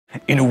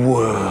In a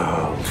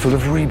world full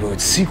of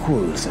reboots,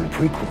 sequels, and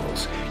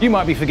prequels, you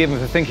might be forgiven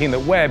for thinking that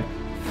Web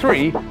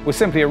 3 was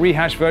simply a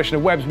rehashed version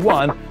of Webs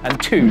 1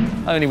 and 2,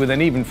 only with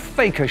an even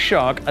faker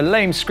shark, a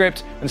lame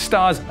script, and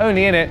stars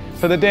only in it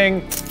for the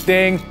ding,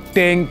 ding,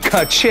 ding,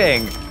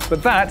 ka-ching.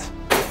 But that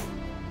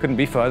couldn't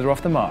be further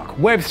off the mark.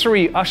 Web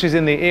 3 ushers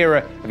in the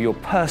era of your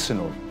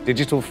personal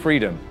digital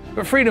freedom.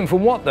 But freedom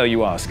from what, though,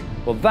 you ask?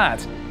 Well,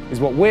 that is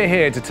what we're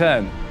here to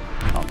turn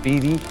our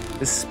beady,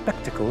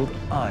 bespectacled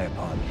eye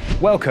upon.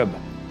 Welcome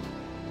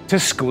to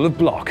School of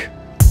Block.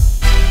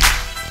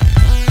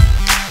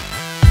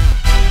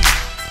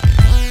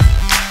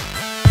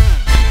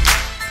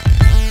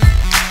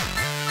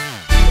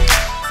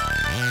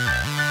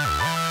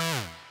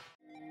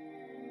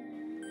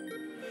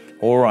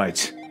 All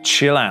right,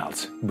 chill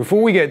out.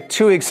 Before we get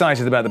too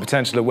excited about the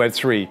potential of Web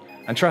 3,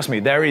 and trust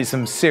me, there is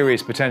some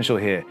serious potential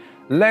here,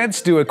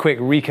 let's do a quick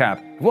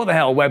recap of what the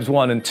hell Webs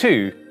 1 and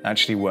 2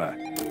 actually were.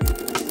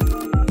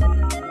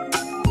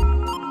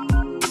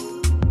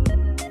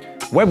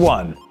 Web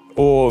 1,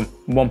 or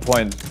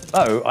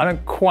 1.0, I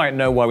don't quite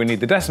know why we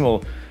need the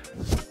decimal.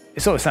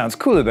 It sort of sounds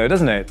cooler though,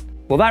 doesn't it?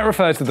 Well, that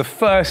refers to the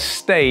first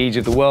stage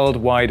of the World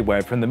Wide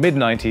Web from the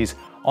mid-90s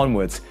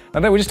onwards.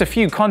 Now, there were just a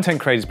few content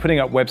creators putting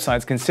up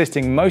websites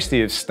consisting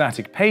mostly of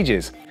static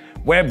pages.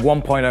 Web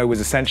 1.0 was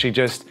essentially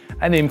just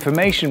an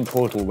information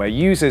portal where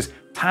users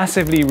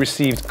passively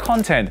received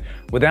content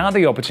without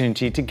the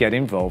opportunity to get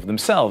involved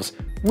themselves.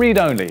 Read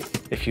only,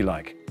 if you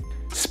like.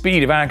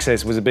 Speed of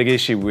access was a big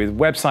issue, with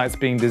websites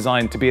being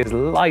designed to be as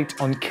light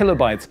on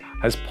kilobytes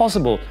as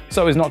possible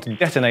so as not to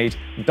detonate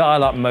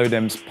dial-up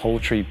modem's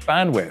paltry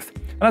bandwidth.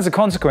 And as a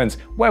consequence,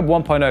 Web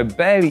 1.0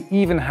 barely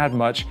even had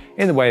much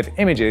in the way of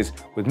images,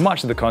 with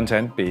much of the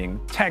content being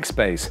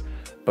text-based.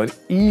 But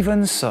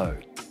even so,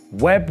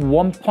 Web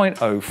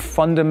 1.0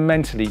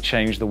 fundamentally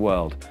changed the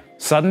world.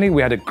 Suddenly,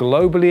 we had a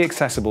globally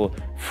accessible,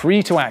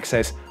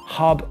 free-to-access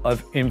hub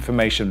of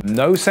information.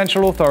 No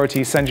central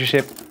authority,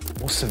 censorship,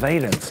 or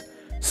surveillance.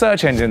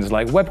 Search engines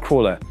like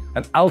Webcrawler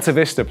and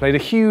AltaVista played a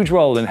huge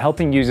role in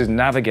helping users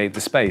navigate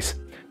the space.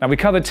 Now, we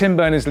covered Tim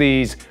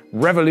Berners-Lee's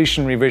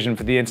revolutionary vision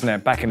for the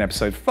internet back in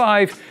episode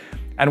 5,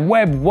 and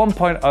Web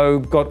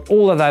 1.0 got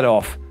all of that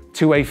off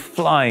to a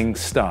flying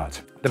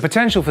start. The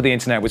potential for the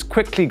internet was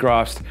quickly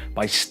grasped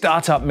by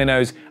startup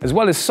minnows as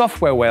well as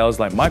software whales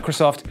like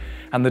Microsoft,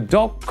 and the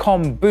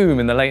dot-com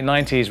boom in the late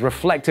 90s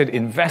reflected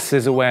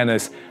investors'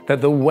 awareness that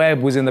the web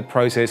was in the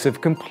process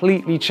of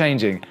completely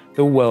changing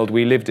the world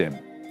we lived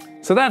in.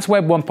 So that's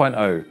Web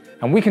 1.0,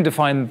 and we can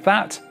define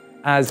that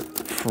as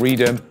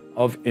freedom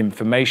of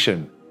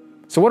information.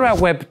 So what about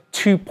Web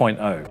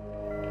 2.0?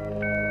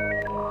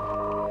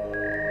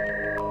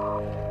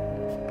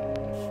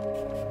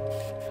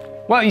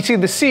 Well, you see,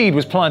 the seed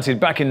was planted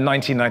back in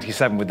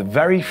 1997 with the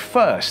very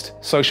first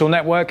social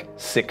network,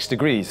 6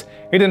 Degrees.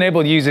 It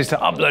enabled users to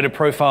upload a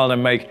profile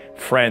and make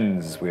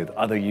friends with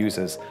other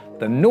users.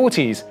 The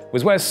noughties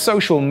was where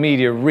social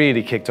media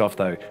really kicked off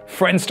though.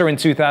 Friendster in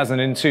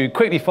 2002,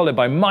 quickly followed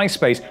by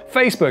MySpace,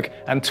 Facebook,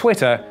 and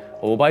Twitter,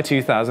 all by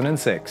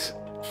 2006.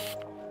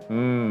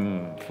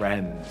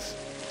 Friends.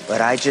 But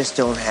I just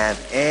don't have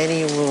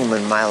any room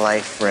in my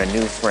life for a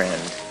new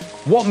friend.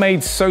 What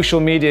made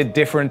social media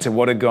different to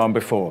what had gone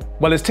before?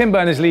 Well, as Tim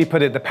Berners-Lee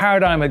put it, the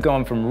paradigm had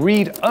gone from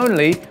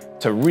read-only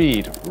to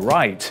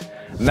read-write.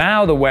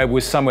 Now the web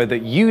was somewhere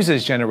that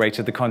users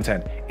generated the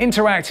content,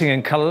 interacting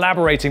and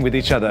collaborating with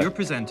each other. You're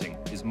presenting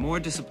is more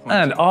disappointing.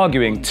 And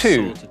arguing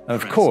too,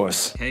 of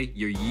course. Okay,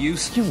 you're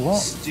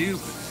useless,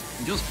 stupid,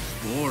 and just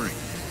boring.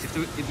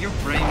 If your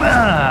brain...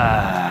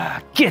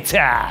 Get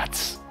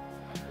at!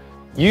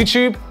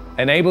 YouTube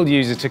enabled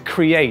users to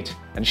create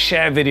and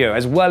share video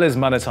as well as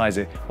monetize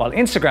it, while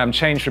Instagram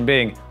changed from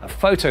being a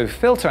photo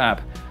filter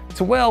app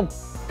to, well,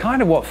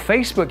 kind of what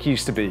Facebook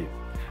used to be.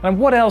 And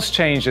what else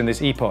changed in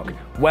this epoch?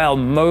 Well,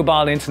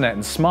 mobile internet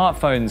and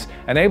smartphones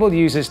enabled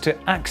users to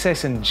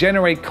access and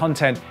generate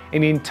content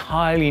in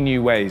entirely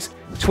new ways.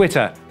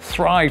 Twitter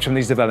thrived from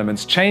these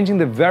developments, changing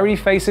the very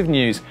face of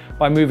news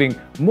by moving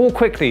more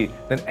quickly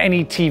than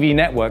any TV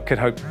network could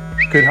hope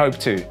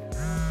to.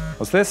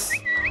 What's this?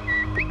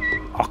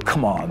 Oh,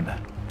 come on.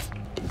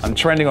 I'm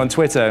trending on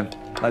Twitter.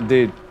 That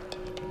dude.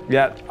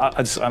 Yeah,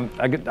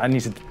 I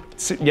need to,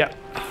 yeah.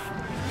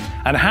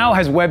 And how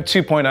has Web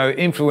 2.0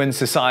 influenced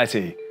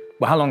society?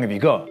 Well, how long have you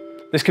got?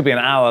 This could be an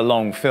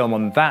hour-long film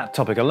on that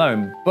topic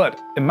alone, but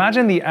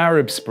imagine the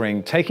Arab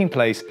Spring taking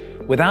place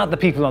without the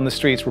people on the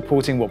streets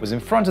reporting what was in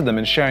front of them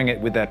and sharing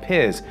it with their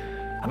peers.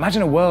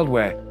 Imagine a world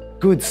where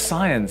good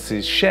science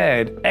is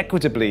shared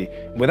equitably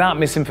without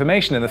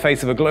misinformation in the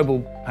face of a global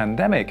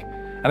pandemic.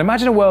 And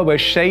imagine a world where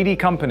shady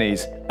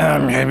companies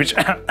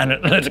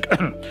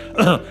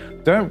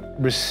don't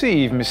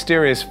receive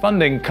mysterious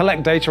funding,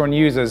 collect data on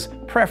users'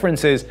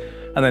 preferences,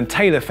 and then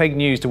tailor fake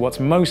news to what's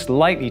most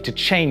likely to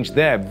change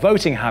their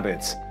voting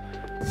habits.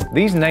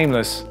 These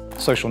nameless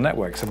social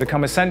networks have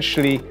become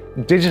essentially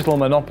digital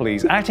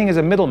monopolies, acting as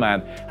a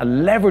middleman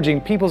and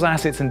leveraging people's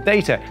assets and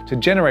data to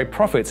generate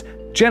profits,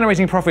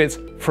 generating profits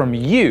from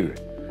you.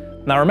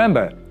 Now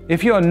remember,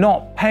 if you're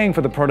not paying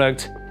for the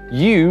product,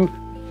 You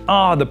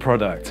are the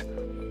product.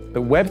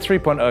 But Web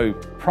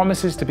 3.0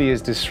 promises to be as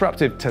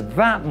disruptive to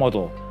that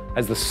model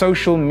as the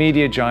social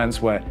media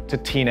giants were to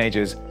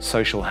teenagers'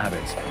 social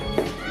habits.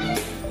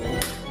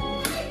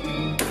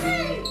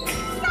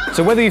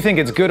 So whether you think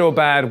it's good or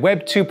bad,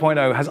 Web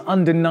 2.0 has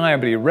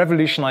undeniably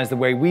revolutionized the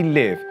way we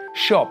live,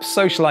 shop,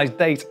 socialize,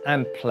 date,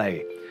 and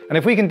play. And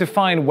if we can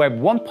define Web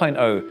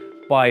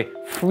 1.0 by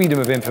freedom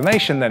of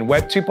information, then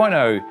Web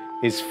 2.0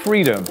 is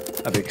freedom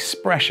of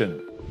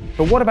expression.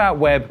 But what about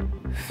Web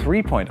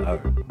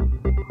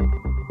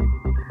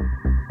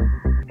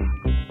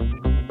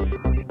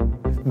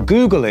 3.0?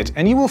 Google it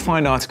and you will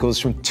find articles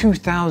from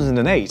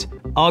 2008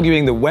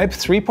 arguing that Web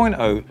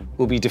 3.0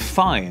 will be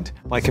defined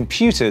by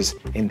computers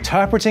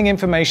interpreting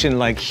information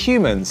like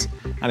humans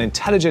and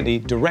intelligently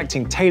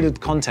directing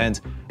tailored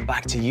content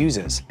back to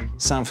users.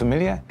 Sound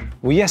familiar?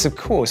 Well, yes, of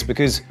course,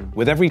 because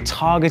with every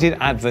targeted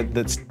advert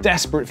that's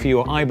desperate for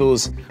your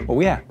eyeballs,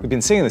 well, yeah, we've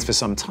been seeing this for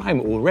some time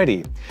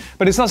already.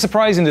 But it's not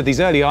surprising that these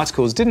early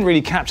articles didn't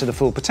really capture the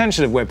full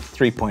potential of Web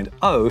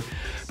 3.0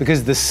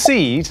 because the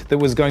seed that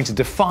was going to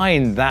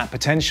define that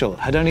potential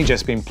had only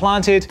just been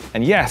planted,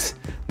 and yes,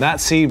 that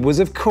seed was,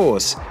 of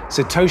course,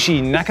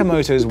 Satoshi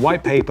Nakamoto's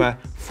white paper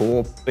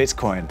for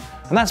Bitcoin.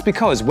 And that's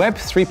because Web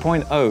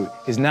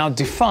 3.0 is now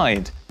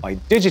defined by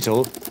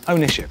digital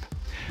ownership.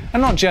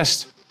 And not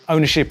just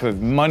ownership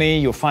of money,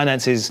 your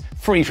finances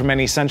free from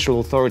any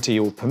central authority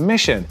or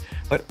permission,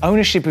 but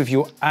ownership of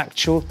your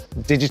actual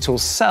digital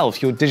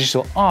self, your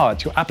digital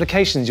art, your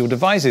applications, your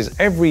devices,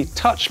 every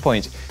touch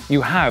point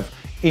you have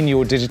in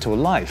your digital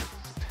life.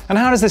 And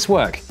how does this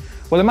work?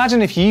 Well,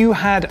 imagine if you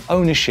had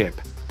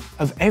ownership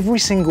of every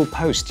single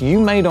post you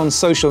made on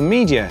social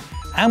media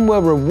and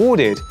were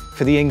rewarded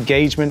for the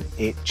engagement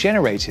it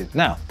generated.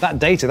 Now, that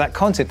data, that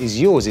content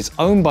is yours, it's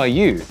owned by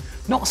you,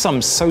 not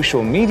some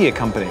social media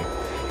company.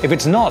 If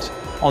it's not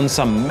on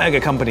some mega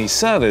company's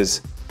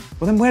servers,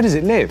 well then where does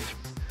it live?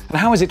 And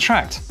how is it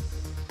tracked?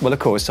 Well, of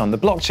course, on the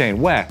blockchain,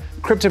 where,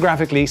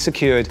 cryptographically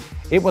secured,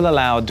 it will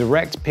allow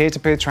direct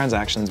peer-to-peer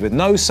transactions with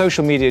no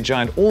social media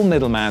giant or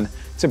middleman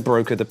to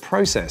broker the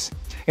process.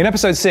 In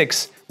episode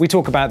 6, we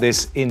talk about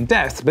this in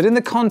depth, but in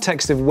the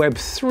context of Web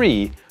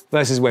 3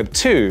 versus Web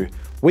 2,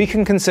 we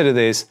can consider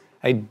this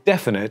a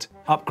definite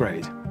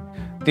upgrade.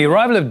 The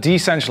arrival of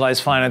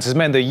decentralized finance has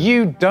meant that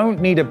you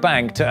don't need a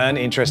bank to earn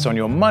interest on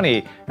your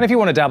money. And if you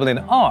want to dabble in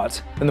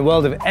art, then the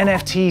world of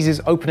NFTs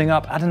is opening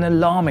up at an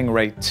alarming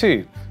rate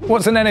too.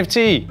 What's an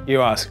NFT,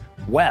 you ask?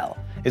 Well,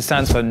 it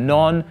stands for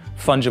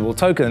non-fungible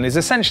token and is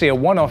essentially a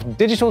one-off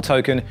digital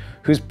token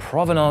whose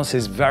provenance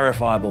is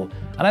verifiable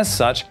and as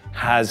such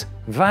has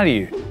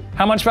value.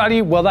 How much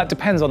value? Well, that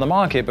depends on the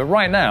market, but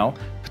right now,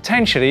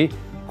 potentially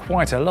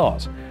quite a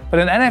lot. But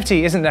an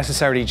NFT isn't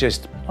necessarily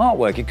just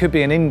artwork. It could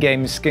be an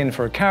in-game skin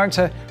for a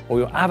character, or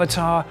your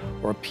avatar,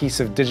 or a piece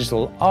of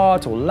digital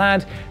art or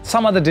land,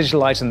 some other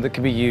digital item that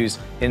can be used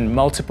in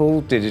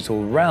multiple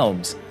digital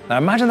realms. Now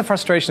imagine the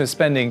frustration of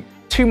spending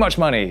too much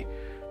money,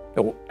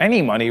 or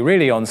any money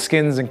really, on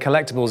skins and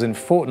collectibles in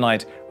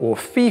Fortnite or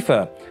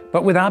FIFA,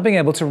 but without being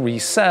able to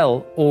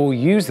resell or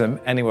use them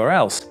anywhere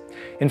else.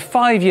 In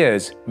 5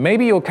 years,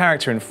 maybe your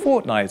character in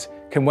Fortnite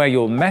can wear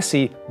your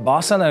messy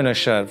Barcelona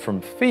shirt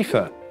from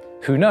FIFA.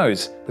 Who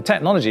knows? The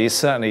technology is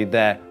certainly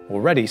there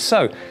already.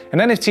 So, an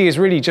NFT is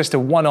really just a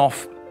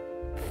one-off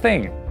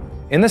thing.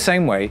 In the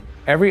same way,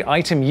 every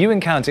item you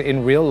encounter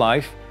in real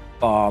life,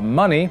 bar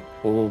money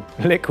or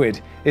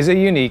liquid, is a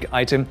unique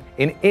item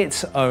in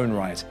its own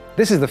right.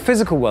 This is the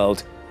physical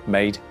world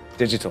made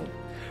digital.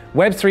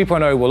 Web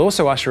 3.0 will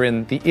also usher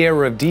in the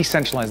era of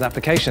decentralized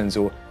applications,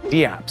 or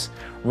DApps.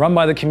 Run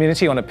by the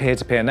community on a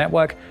peer-to-peer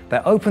network,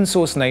 their open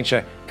source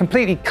nature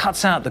completely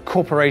cuts out the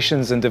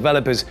corporations and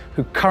developers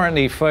who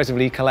currently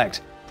furtively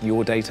collect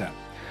your data.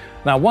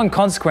 Now, one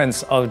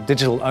consequence of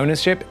digital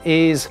ownership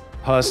is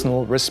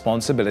personal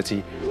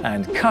responsibility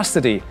and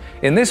custody.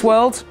 In this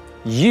world,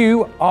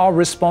 you are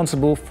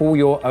responsible for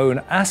your own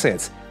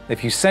assets.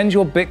 If you send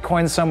your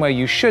Bitcoin somewhere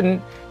you shouldn't,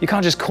 you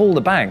can't just call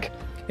the bank.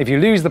 If you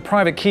lose the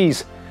private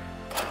keys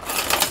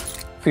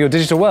for your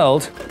digital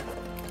world,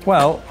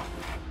 well,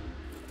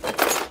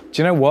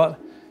 do you know what?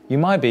 You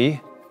might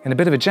be in a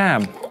bit of a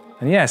jam.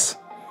 And yes,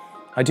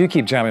 I do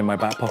keep jam in my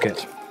back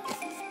pocket.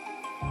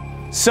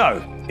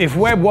 So, if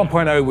Web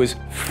 1.0 was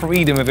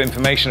freedom of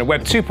information and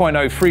Web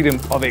 2.0 freedom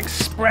of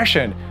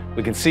expression,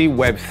 we can see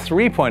Web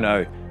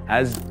 3.0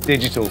 as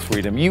digital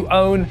freedom. You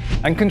own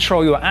and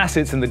control your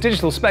assets in the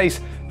digital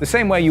space the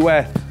same way you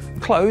wear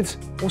clothes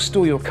or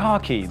store your car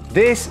key.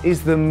 This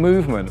is the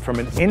movement from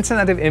an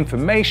internet of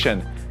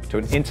information to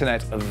an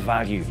internet of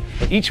value.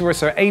 Each of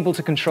us are able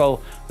to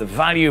control the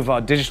value of our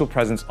digital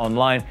presence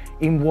online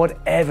in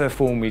whatever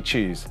form we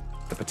choose.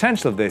 The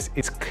potential of this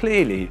is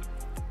clearly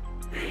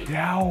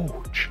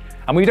huge.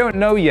 And we don't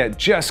know yet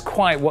just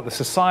quite what the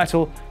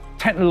societal,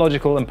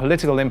 technological, and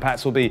political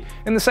impacts will be,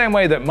 in the same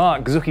way that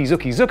Mark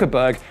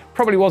Zuckerberg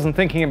probably wasn't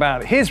thinking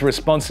about his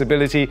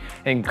responsibility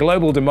in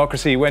global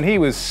democracy when he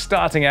was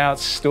starting out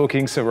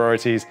stalking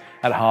sororities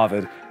at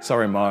Harvard.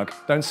 Sorry, Mark,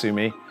 don't sue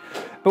me.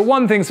 But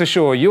one thing's for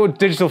sure, your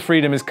digital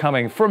freedom is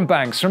coming from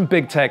banks, from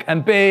big tech,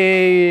 and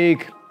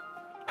big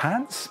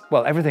pants?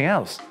 Well, everything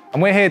else.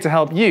 And we're here to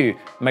help you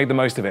make the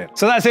most of it.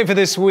 So that's it for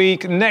this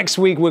week. Next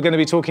week, we're going to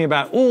be talking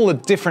about all the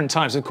different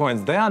types of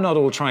coins. They are not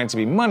all trying to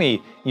be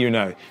money, you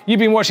know. You've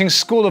been watching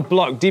School of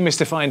Block,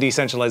 demystifying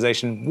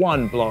decentralization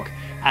one block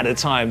at a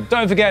time.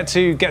 Don't forget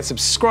to get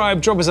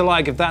subscribed, drop us a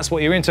like if that's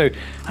what you're into.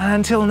 And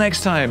until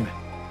next time,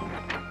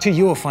 to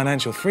your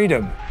financial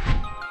freedom.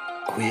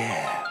 Oh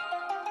yeah.